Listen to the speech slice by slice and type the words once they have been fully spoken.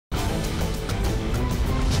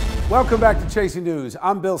Welcome back to Chasing News.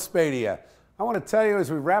 I'm Bill Spadea. I want to tell you as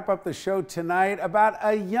we wrap up the show tonight about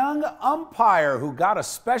a young umpire who got a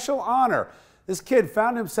special honor. This kid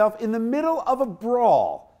found himself in the middle of a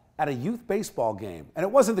brawl at a youth baseball game, and it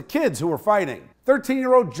wasn't the kids who were fighting.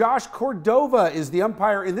 13-year-old Josh Cordova is the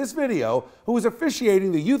umpire in this video who was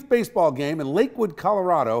officiating the youth baseball game in Lakewood,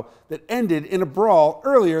 Colorado that ended in a brawl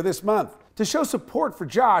earlier this month. To show support for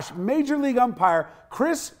Josh, Major League umpire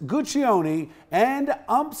Chris Guccione and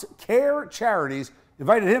Umps Care Charities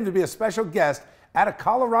invited him to be a special guest at a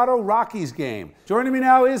Colorado Rockies game. Joining me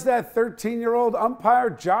now is that 13-year-old umpire,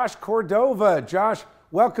 Josh Cordova. Josh,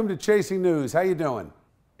 welcome to Chasing News. How you doing?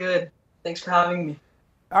 Good. Thanks for having me.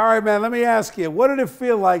 All right, man, let me ask you, what did it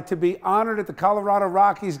feel like to be honored at the Colorado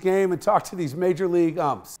Rockies game and talk to these Major League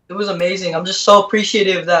umps? It was amazing. I'm just so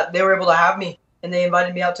appreciative that they were able to have me and they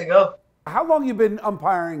invited me out to go. How long have you been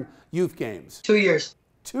umpiring youth games? 2 years.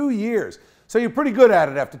 2 years. So you're pretty good at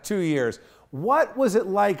it after 2 years. What was it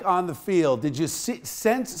like on the field? Did you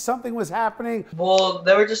sense something was happening? Well,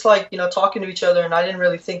 they were just like, talking to each other, and I didn't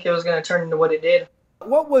really think it was going to turn into what it did.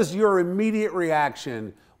 What was your immediate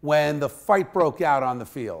reaction when the fight broke out on the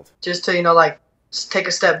field? Just to, just take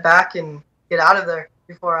a step back and get out of there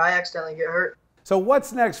before I accidentally get hurt. So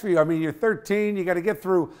what's next for you? I mean, you're 13, you got to get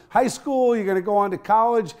through high school, you're going to go on to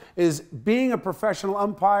college. Is being a professional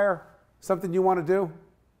umpire something you want to do?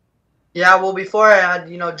 Yeah, well, before I had,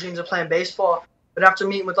 dreams of playing baseball. But after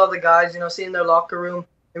meeting with other guys, seeing their locker room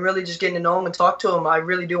and really just getting to know them and talk to them, I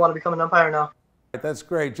really do want to become an umpire now. That's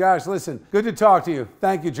great. Josh, listen, good to talk to you.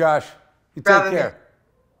 Thank you, Josh. You take care.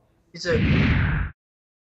 You too.